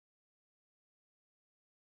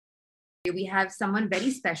We have someone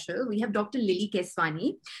very special. We have Dr. Lily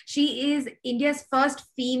Keswani. She is India's first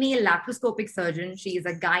female laparoscopic surgeon. She is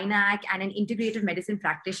a gynec and an integrative medicine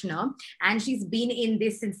practitioner, and she's been in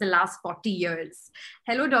this since the last 40 years.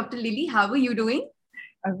 Hello, Dr. Lily. How are you doing?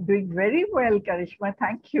 I'm doing very well, Karishma.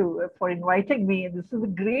 Thank you for inviting me. This is a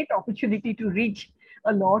great opportunity to reach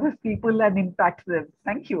a lot of people and impact them.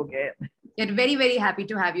 Thank you again. We're very, very happy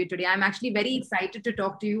to have you today. I'm actually very excited to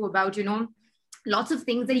talk to you about, lots of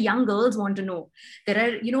things that young girls want to know. There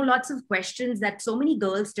are, lots of questions that so many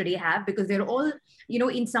girls today have because they're all,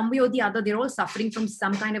 in some way or the other, they're all suffering from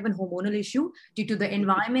some kind of a hormonal issue due to the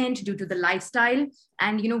environment, due to the lifestyle.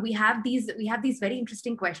 And, we have these very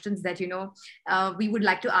interesting questions that, we would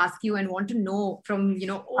like to ask you and want to know from,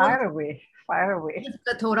 all fire away. The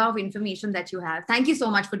plethora of information that you have. Thank you so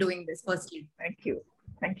much for doing this, firstly. Thank you.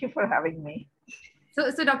 Thank you for having me.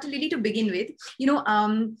 So Dr. Lily, to begin with,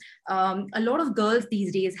 a lot of girls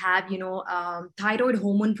these days have, thyroid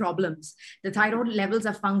hormone problems. The thyroid levels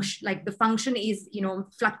are the function is,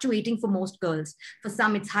 fluctuating for most girls. For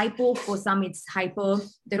some, it's hypo, for some, it's hyper.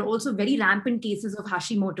 There are also very rampant cases of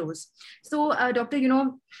Hashimoto's. So, doctor,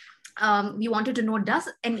 we wanted to know, does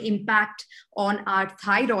an impact on our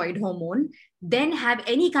thyroid hormone then have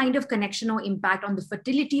any kind of connection or impact on the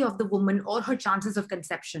fertility of the woman or her chances of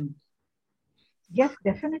conception? Yes,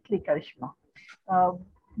 definitely, Karishma.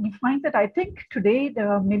 We find that I think today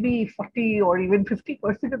there are maybe 40 or even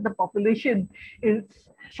 50% of the population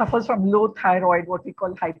suffers from low thyroid, what we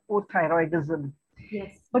call hypothyroidism.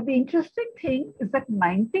 Yes. But the interesting thing is that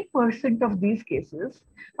 90% of these cases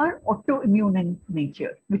are autoimmune in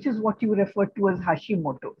nature, which is what you refer to as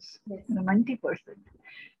Hashimoto's. Yes. 90%.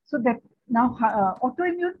 So that now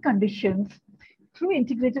autoimmune conditions through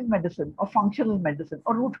integrative medicine or functional medicine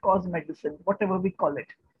or root cause medicine, whatever we call it,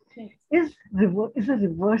 is a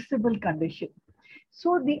reversible condition.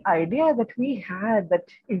 So the idea that we had that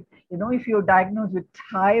if you're diagnosed with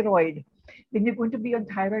thyroid, then you're going to be on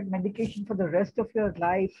thyroid medication for the rest of your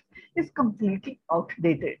life is completely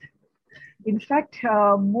outdated. In fact,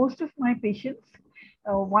 most of my patients,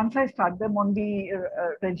 once I start them on the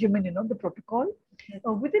regimen, the protocol,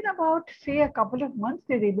 within about, say, a couple of months,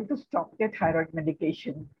 they're able to stop their thyroid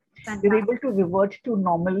medication. Fantastic. They're able to revert to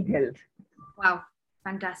normal health. Wow.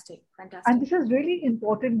 Fantastic. And this is really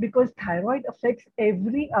important because thyroid affects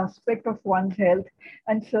every aspect of one's health.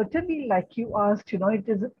 And certainly, like you asked,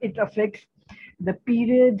 it affects the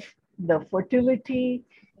periods, the fertility,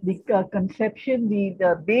 the conception,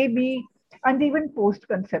 the baby, and even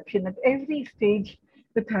post-conception. At every stage,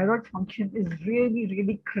 the thyroid function is really,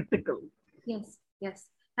 really critical. Yes.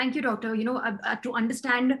 Thank you, doctor. To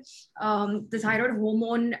understand the thyroid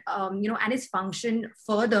hormone, and its function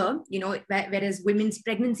further, whereas women's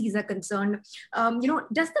pregnancies are concerned,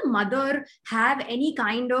 does the mother have any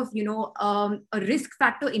kind of, a risk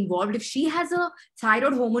factor involved if she has a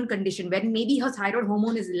thyroid hormone condition where maybe her thyroid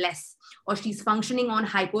hormone is less or she's functioning on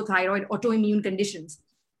hypothyroid autoimmune conditions?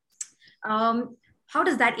 How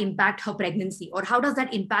does that impact her pregnancy, or how does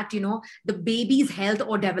that impact, the baby's health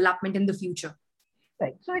or development in the future?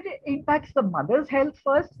 Right. So it impacts the mother's health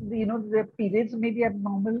first. The periods may be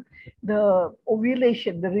abnormal. The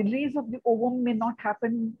ovulation, the release of the ovum may not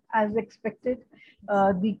happen as expected.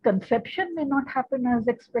 The conception may not happen as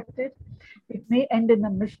expected. It may end in a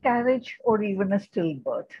miscarriage or even a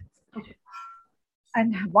stillbirth. Okay.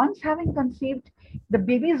 And once having conceived, the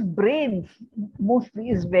baby's brain mostly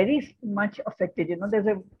is very much affected. There's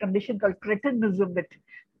a condition called cretinism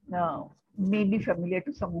that may be familiar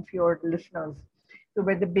to some of your listeners. So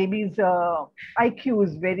where the baby's IQ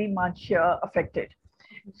is very much affected.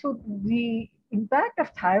 So the impact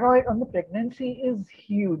of thyroid on the pregnancy is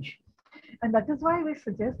huge. And that is why we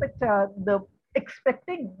suggest that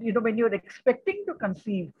when you're expecting to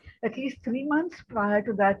conceive, at least 3 months prior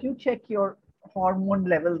to that, you check your hormone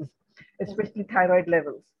levels, especially thyroid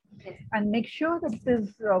levels, and make sure that it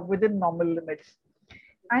is within normal limits.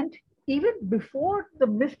 And even before the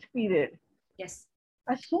missed period,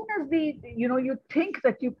 as soon as you think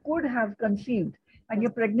that you could have conceived and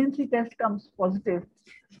your pregnancy test comes positive,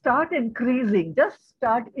 start increasing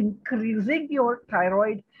your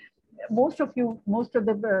thyroid. Most of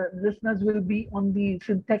the listeners will be on the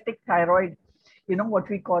synthetic thyroid, what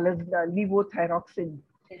we call as levothyroxine.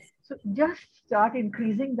 So just start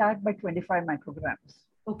increasing that by 25 micrograms.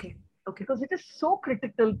 Okay. Because it is so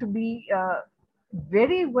critical to be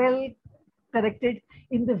very well corrected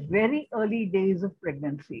in the very early days of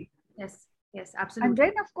pregnancy. Yes, absolutely. And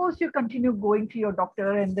then, of course, you continue going to your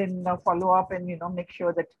doctor and then follow up and make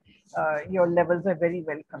sure that your levels are very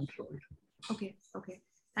well controlled. Okay.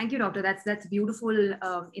 Thank you, doctor. That's beautiful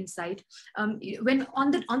insight. When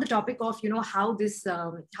on the topic of how this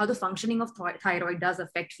how the functioning of thyroid does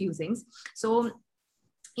affect few things. So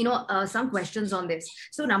some questions on this.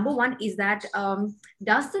 So number one is that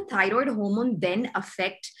does the thyroid hormone then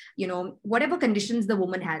affect whatever conditions the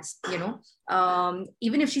woman has,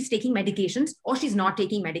 even if she's taking medications or she's not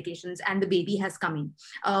taking medications and the baby has come in,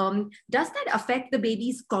 does that affect the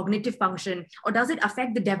baby's cognitive function, or does it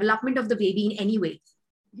affect the development of the baby in any way?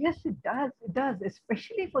 Yes, it does. It does,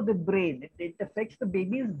 especially for the brain. It affects the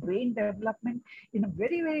baby's brain development in a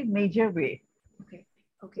very, very major way. Okay.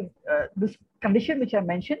 Okay. This condition which I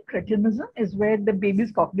mentioned, cretinism, is where the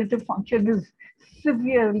baby's cognitive function is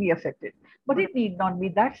severely affected. But it need not be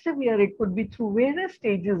that severe. It could be through various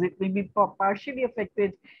stages. It may be partially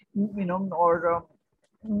affected, or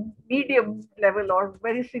medium level or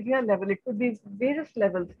very severe level. It could be various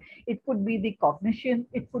levels. It could be the cognition.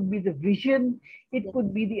 It could be the vision. It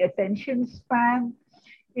could be the attention span.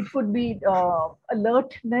 It could be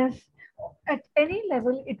alertness. At any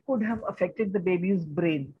level, it could have affected the baby's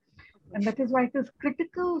brain. And that is why it is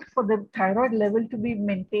critical for the thyroid level to be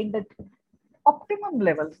maintained at optimum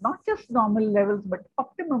levels, not just normal levels, but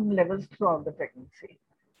optimum levels throughout the pregnancy.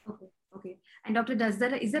 Okay. Okay. And doctor, is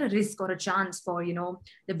there a risk or a chance for,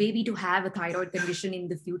 the baby to have a thyroid condition in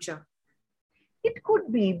the future? It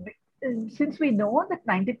could be. Since we know that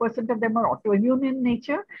 90% of them are autoimmune in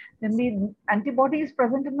nature, then the antibodies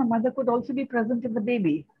present in the mother could also be present in the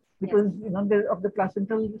baby, because of the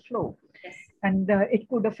placental flow. Yes. And it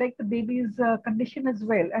could affect the baby's condition as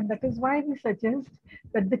well. And that is why we suggest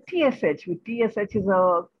that the TSH, which TSH is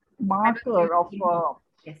a marker of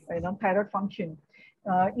thyroid function.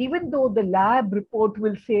 Even though the lab report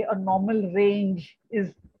will say a normal range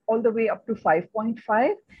is all the way up to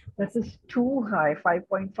 5.5, that is too high.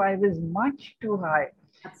 5.5 is much too high.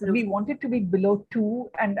 Absolutely. We want it to be below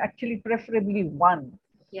 2 and actually preferably 1.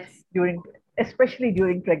 Yes. Especially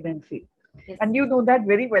during pregnancy. Yes. And you know that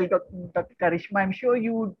very well, Dr. Karishma. I'm sure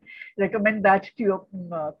you would recommend that to your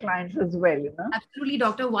clients as well. Absolutely,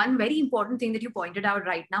 doctor. One very important thing that you pointed out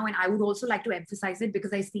right now, and I would also like to emphasize it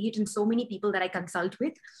because I see it in so many people that I consult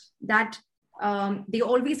with, that they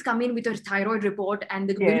always come in with a thyroid report and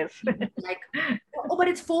the like, oh, but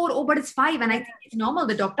it's 4, oh, but it's 5. And I think it's normal.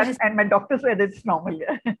 The doctor and my doctor said it's normal.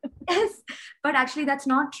 Yes, but actually that's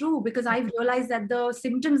not true, because I've realized that the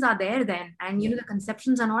symptoms are there then, and the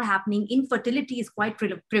conceptions are not happening. Infertility is quite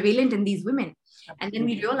prevalent in these women. Absolutely. And then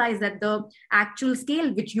we realize that the actual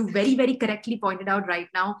scale, which you very, very correctly pointed out right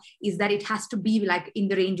now, is that it has to be like in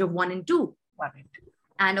the range of 1 and 2. 1 and 2.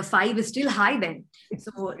 And a 5 is still high then.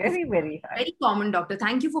 So very, very high. Very common, doctor.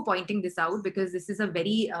 Thank you for pointing this out, because this is a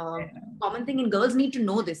very common thing, and girls need to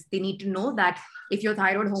know this. They need to know that if your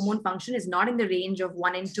thyroid hormone function is not in the range of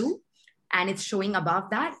 1 and 2, and it's showing above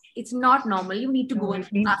that, it's not normal. You need to go and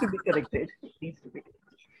needs to be corrected. It needs to be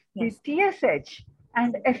corrected. Yes. The TSH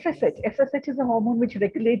and FSH. FSH is a hormone which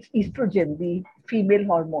regulates estrogen, the female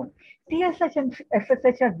hormone. TSH and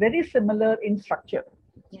FSH are very similar in structure.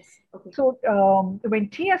 Yes. Okay. So when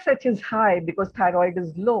TSH is high because thyroid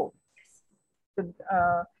is low, the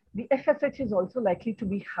FSH is also likely to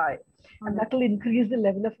be high, and that will increase the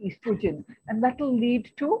level of estrogen, and that will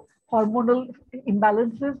lead to hormonal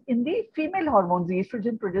imbalances in the female hormones, the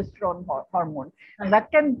estrogen progesterone hormone, and that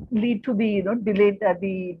can lead to the delayed,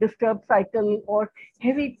 the disturbed cycle or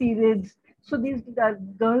heavy periods. So these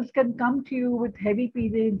girls can come to you with heavy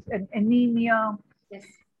periods and anemia. Yes.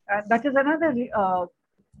 That is another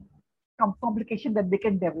complication that they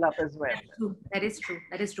can develop as well. That is true.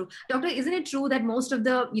 That is true. Doctor, isn't it true that most of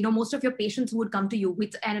your patients who would come to you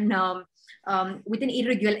with an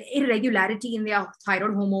irregularity in their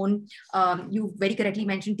thyroid hormone, you very correctly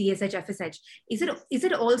mentioned TSH, FSH. Is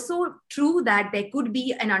it also true that there could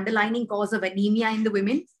be an underlying cause of anemia in the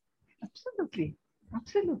women? Absolutely.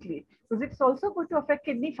 Absolutely. Because it's also going to affect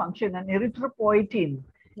kidney function and erythropoietin.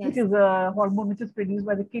 Yes. Which is a hormone which is produced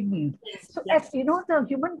by the kidneys. Yes. So, the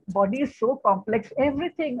human body is so complex.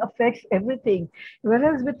 Everything affects everything.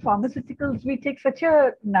 Whereas with pharmaceuticals, we take such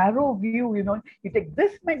a narrow view. You take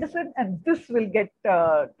this medicine and this will get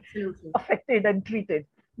affected and treated.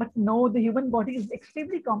 But no, the human body is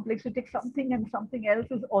extremely complex. You take something and something else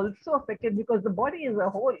is also affected, because the body is a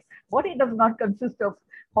whole. Body does not consist of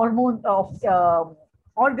hormone of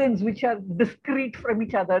organs which are discrete from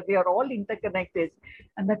each other. They are all interconnected.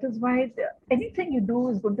 And that is why anything you do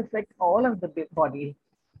is going to affect all of the body.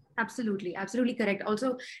 Absolutely. Absolutely correct.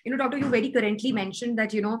 Also, doctor, you very correctly mentioned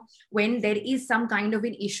that, when there is some kind of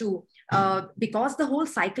an issue, because the whole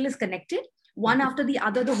cycle is connected, one after the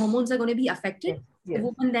other, the hormones are going to be affected. Yes. The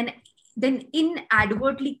woman then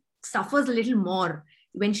inadvertently suffers a little more.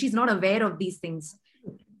 when she's not aware of these things.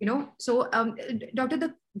 So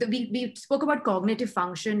doctor, we spoke about cognitive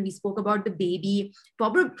function, we spoke about the baby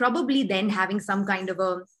probably then having some kind of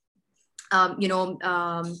a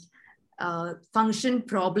function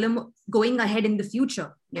problem going ahead in the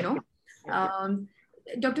future.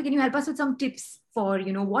 Doctor, can you help us with some tips for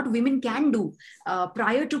what women can do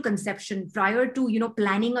prior to conception, prior to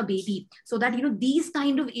planning a baby, so that these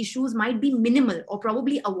kind of issues might be minimal or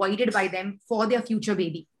probably avoided by them for their future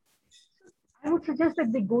baby? I would suggest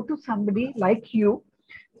that they go to somebody like you,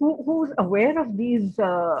 who's aware of these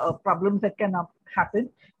problems that can happen,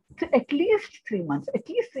 to at least 3 months,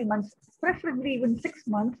 preferably even 6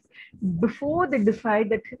 months before they decide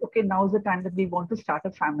that, okay, now's the time that we want to start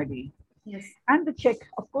a family. Yes. And they check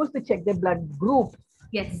their blood group.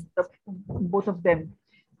 Yes. Both of them.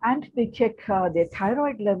 And they check their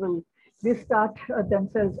thyroid level. They start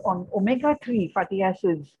themselves on omega-3 fatty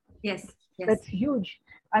acids. Yes. Yes. That's huge.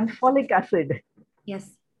 And folic acid.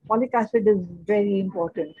 Yes. Folic acid is very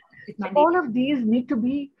important. So all of these need to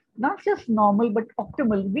be not just normal, but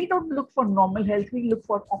optimal. We don't look for normal health. We look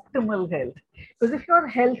for optimal health. Because if your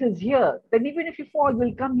health is here, then even if you fall,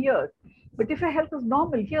 you'll come here. But if your health is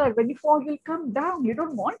normal here, when you fall, you'll come down. You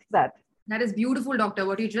don't want that. That is beautiful, doctor.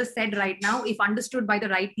 What you just said right now, if understood by the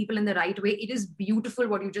right people in the right way, it is beautiful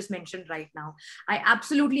what you just mentioned right now. I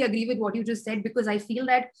absolutely agree with what you just said, because I feel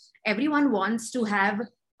that everyone wants to have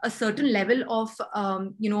a certain level of,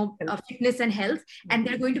 fitness and health, and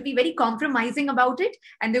they're going to be very compromising about it.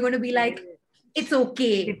 And they're going to be like, it's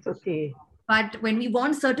okay. It's okay. But when we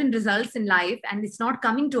want certain results in life and it's not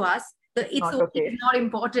coming to us, it's not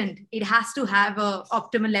important. It has to have a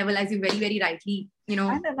optimal level, as you very, very rightly,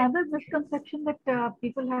 And another misconception that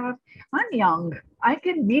people have, I'm young, I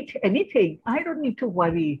can beat anything. I don't need to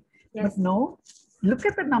worry. Yes. But no, look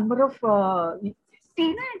at the number of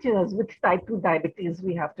teenagers with type 2 diabetes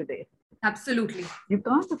we have today. Absolutely. You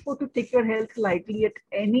can't afford to take your health lightly at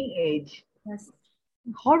any age. Yes.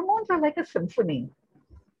 Hormones are like a symphony.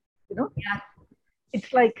 Yeah.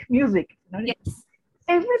 It's like music. Yes.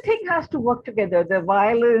 Everything has to work together. The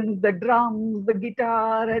violins, the drums, the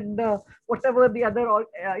guitar, and whatever the other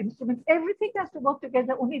instruments, everything has to work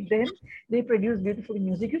together. Only then they produce beautiful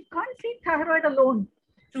music. You can't treat thyroid alone.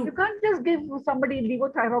 True. You can't just give somebody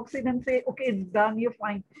levothyroxine and say, okay, it's done, you're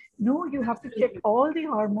fine. No, you have to check all the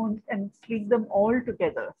hormones and treat them all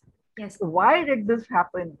together. Yes. Why did this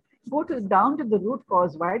happen? Go down to the root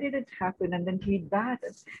cause. Why did it happen? And then treat that.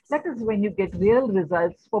 That is when you get real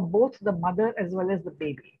results for both the mother as well as the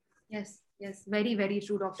baby. Yes. Yes, very, very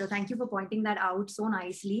true, doctor. Thank you for pointing that out so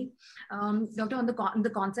nicely. Doctor, on the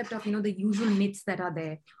concept of, the usual myths that are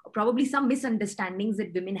there, probably some misunderstandings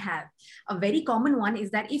that women have. A very common one is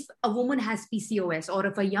that if a woman has PCOS, or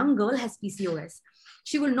if a young girl has PCOS,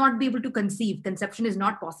 she will not be able to conceive. Conception is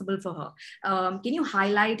not possible for her. Can you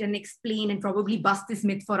highlight and explain and probably bust this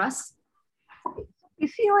myth for us?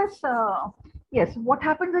 PCOS, yes, what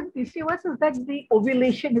happens in PCOS is that the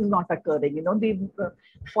ovulation is not occurring. The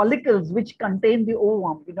follicles which contain the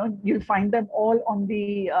ovum, you'll find them all on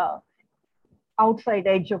the outside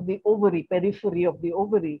edge of the ovary, periphery of the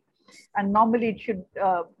ovary. And normally it should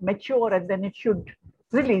mature and then it should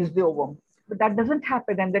release the ovum. But that doesn't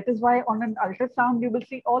happen. And that is why on an ultrasound, you will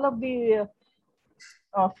see all of the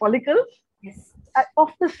follicles. Yes.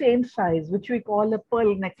 Of the same size, which we call a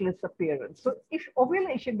pearl necklace appearance. So if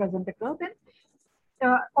ovulation doesn't occur,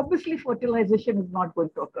 then obviously fertilization is not going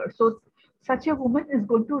to occur. So such a woman is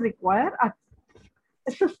going to require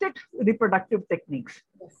assisted reproductive techniques.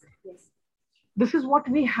 Yes. Yes. This is what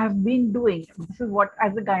we have been doing. This is what,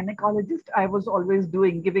 as a gynecologist, I was always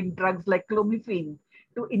doing, giving drugs like clomiphene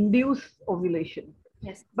to induce ovulation.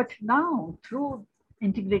 Yes. But now, through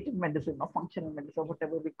integrative medicine or functional medicine, or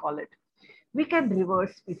whatever we call it, we can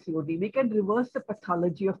reverse PCOD. We can reverse the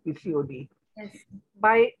pathology of PCOD. Yes.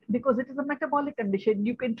 Because it is a metabolic condition.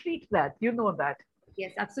 You can treat that. You know that.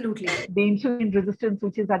 Yes, absolutely. The insulin resistance,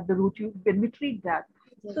 which is at the root, when we treat that.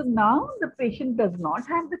 Yes. So now the patient does not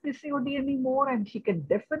have the PCOD anymore, and she can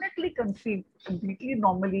definitely conceive completely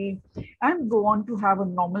normally and go on to have a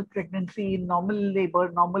normal pregnancy, normal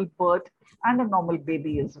labor, normal birth, and a normal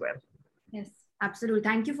baby as well. Yes. Absolutely.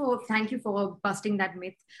 Thank you for busting that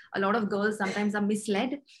myth. A lot of girls sometimes are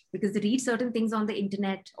misled because they read certain things on the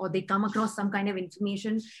internet, or they come across some kind of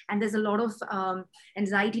information, and there's a lot of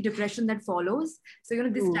anxiety, depression that follows. So,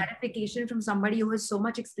 this clarification from somebody who has so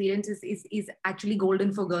much experience is actually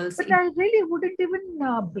golden for girls. But I really wouldn't even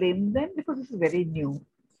blame them, because this is very new.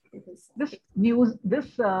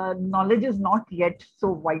 This knowledge is not yet so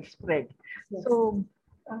widespread. Yes. So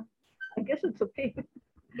I guess it's okay.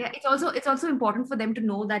 Yeah, it's also important for them to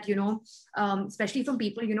know that, especially from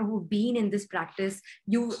people, who've been in this practice,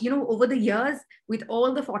 over the years, with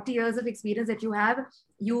all the 40 years of experience that you have,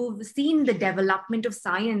 you've seen the development of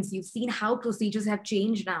science, you've seen how procedures have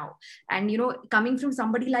changed now. And, coming from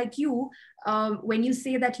somebody like you, when you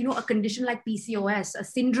say that, a condition like PCOS, a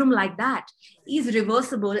syndrome like that is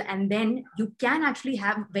reversible, and then you can actually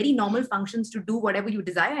have very normal functions to do whatever you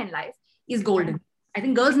desire in life, is golden. I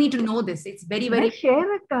think girls need to know this. It's very, very... Can I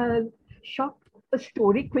share a short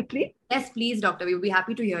story quickly? Yes, please, doctor. We'll be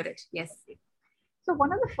happy to hear it. Yes. So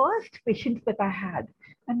one of the first patients that I had,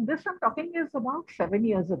 and this I'm talking is about 7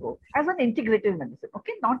 years ago, as an integrative medicine,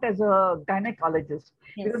 okay, not as a gynecologist.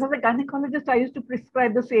 Yes. Because as a gynecologist, I used to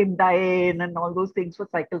prescribe the same diet and all those things for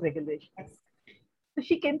cycle regulation. Yes. So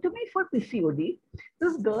she came to me for PCOD.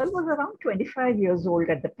 This girl was around 25 years old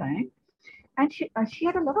at the time, and she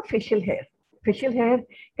had a lot of facial hair. Facial hair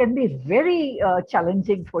can be very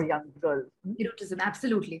challenging for young girls. Erotism,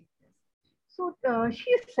 absolutely. So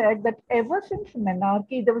she said that ever since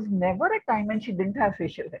menarche, there was never a time when she didn't have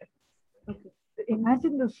facial hair. Okay.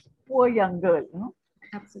 Imagine this poor young girl.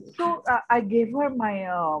 Absolutely. So I gave her my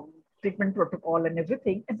treatment protocol and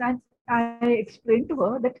everything. And I explained to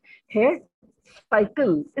her that hair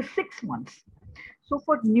cycle is 6 months. So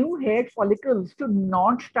for new hair follicles to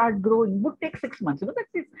not start growing would take 6 months.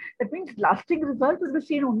 That means lasting results will be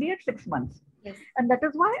seen only at 6 months. Yes. And that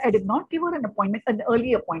is why I did not give her an appointment, an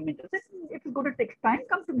early appointment. I said, if it's going to take time,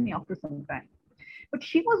 come to me after some time. But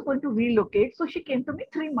she was going to relocate. So she came to me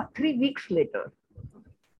 3 weeks later.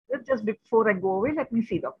 Just before I go away, let me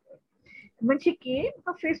see doctor. And when she came,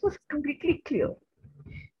 her face was completely clear,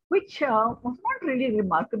 which was not really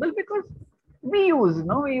remarkable because we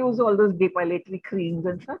use all those depilatory creams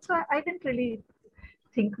and such. So I didn't really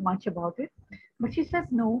think much about it. But she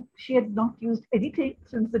said no, she had not used anything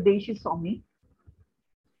since the day she saw me.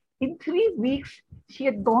 In 3 weeks, she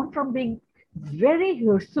had gone from being very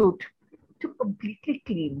hirsute to completely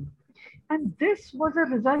clean. And this was a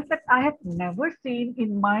result that I had never seen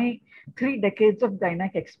in my 3 decades of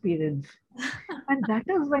gynec experience. And that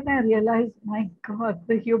is when I realized, my God,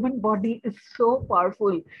 the human body is so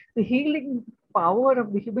powerful. The healing power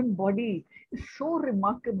of the human body is so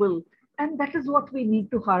remarkable. And that is what we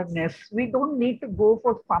need to harness. We don't need to go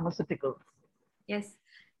for pharmaceuticals. Yes.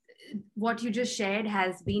 What you just shared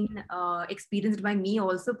has been experienced by me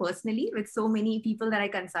also personally with so many people that I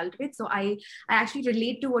consult with. So I actually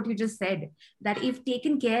relate to what you just said, that if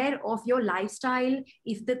taken care of your lifestyle,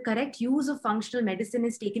 if the correct use of functional medicine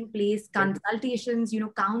is taken place, consultations,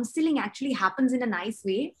 counseling actually happens in a nice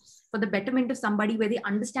way for the betterment of somebody where they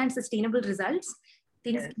understand sustainable results,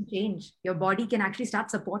 things can change. Your body can actually start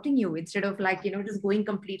supporting you instead of just going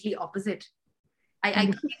completely opposite.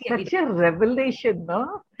 I such a revelation,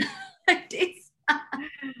 no? It is.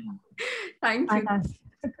 Thank you.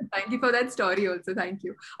 Thank you for that story also. Thank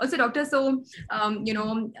you. Also, doctor, so,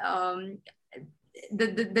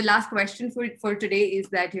 the last question for today is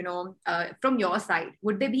that, from your side,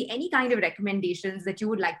 would there be any kind of recommendations that you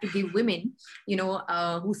would like to give women,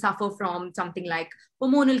 who suffer from something like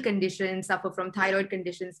hormonal conditions, suffer from thyroid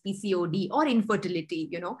conditions, PCOD, or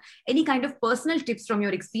infertility, any kind of personal tips from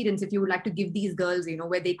your experience, if you would like to give these girls,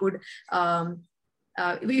 where they could,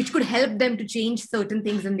 which could help them to change certain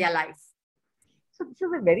things in their life? So this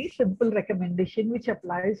is a very simple recommendation which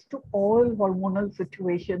applies to all hormonal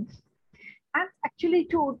situations and actually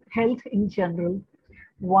to health in general.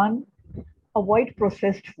 1, avoid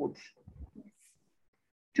processed foods.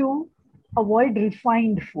 2, avoid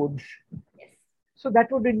refined foods. So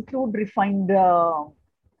that would include refined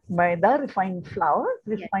maida, refined flour,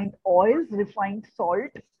 refined oils, refined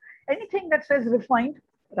salt. Anything that says refined,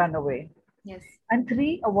 run away. Yes. And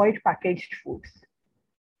 3, avoid packaged foods.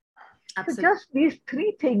 Absolutely. So just these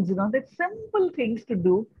 3 things, they're simple things to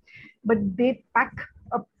do, but they pack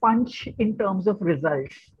a punch in terms of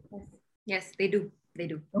results. Yes, they do. They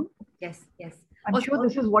do. Yes, yes. I'm sure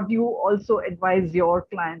this is what you also advise your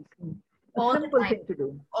clients. A simple thing to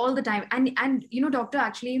do. All the time. And doctor,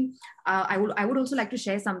 actually, I would also like to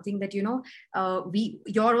share something that,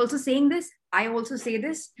 you're also saying this, I also say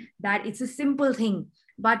this, that it's a simple thing.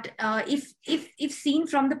 But if seen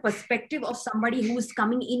from the perspective of somebody who's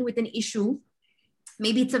coming in with an issue,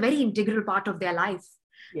 maybe it's a very integral part of their life.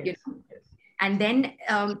 Yes. Yes. And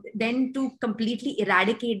then to completely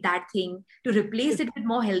eradicate that thing, to replace it with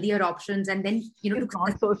more healthier options, and then it's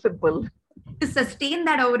not so simple. To sustain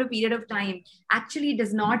that over a period of time actually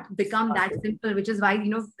does not become that simple, which is why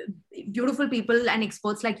beautiful people and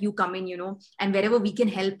experts like you come in, and wherever we can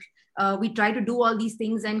help, we try to do all these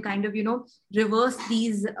things and kind of, reverse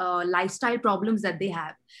these lifestyle problems that they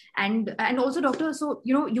have. And also, doctor, so,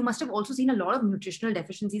 you must have also seen a lot of nutritional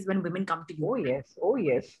deficiencies when women come to you. Oh, yes. Oh,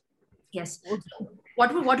 yes. Yes.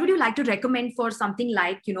 What would you like to recommend for something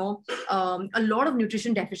like, a lot of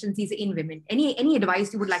nutrition deficiencies in women? Any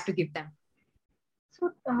advice you would like to give them?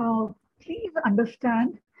 So please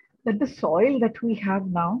understand that the soil that we have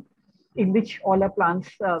now, in which all our plants,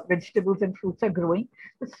 vegetables and fruits are growing,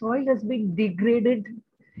 the soil has been degraded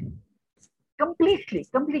completely,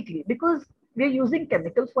 because we are using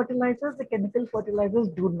chemical fertilizers. The chemical fertilizers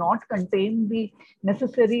do not contain the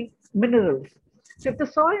necessary minerals. So if the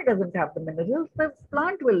soil doesn't have the minerals, the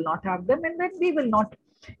plant will not have them, and then we will not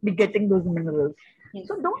be getting those minerals. Yes.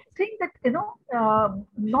 So don't think that,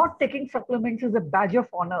 not taking supplements is a badge of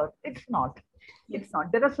honor. It's not. Yes. It's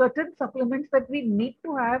not. There are certain supplements that we need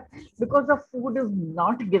to have because the food is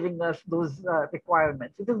not giving us those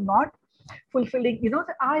requirements. It is not fulfilling.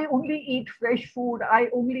 I only eat fresh food. I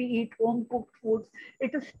only eat home cooked foods.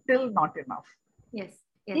 It is still not enough. Yes.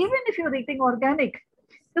 Even if you're eating organic,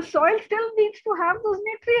 the soil still needs to have those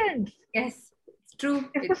nutrients. Yes, it's true.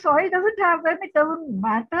 If the soil doesn't have them, it doesn't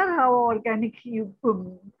matter how organic you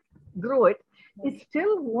grow it. It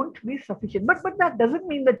still won't be sufficient. But that doesn't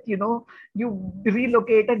mean that, you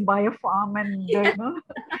relocate and buy a farm and, it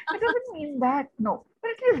doesn't mean that, no.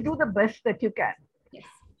 But at least do the best that you can. Yes.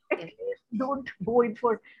 At least don't go in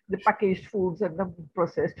for the packaged foods and the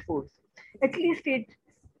processed foods. At least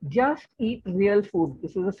just eat real food.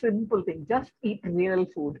 This is a simple thing. Just eat real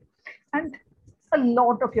food. And a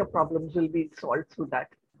lot of your problems will be solved through that.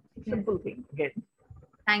 Simple thing again.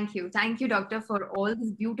 Thank you, doctor, for all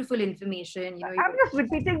this beautiful information. I'm just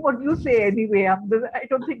repeating what you say anyway. I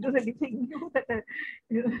don't think there's anything new that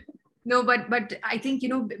No, but I think,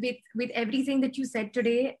 with everything that you said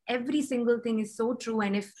today, every single thing is so true.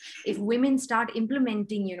 And if women start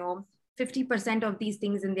implementing, 50% of these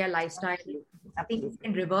things in their lifestyle, things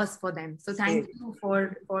can reverse for them. So thank you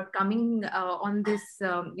for coming on this,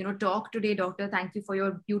 talk today, doctor. Thank you for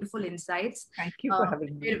your beautiful insights. Thank you for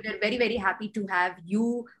having me. We're very, very happy to have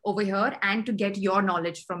you over here and to get your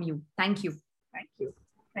knowledge from you. Thank you. Thank you.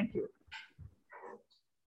 Thank you.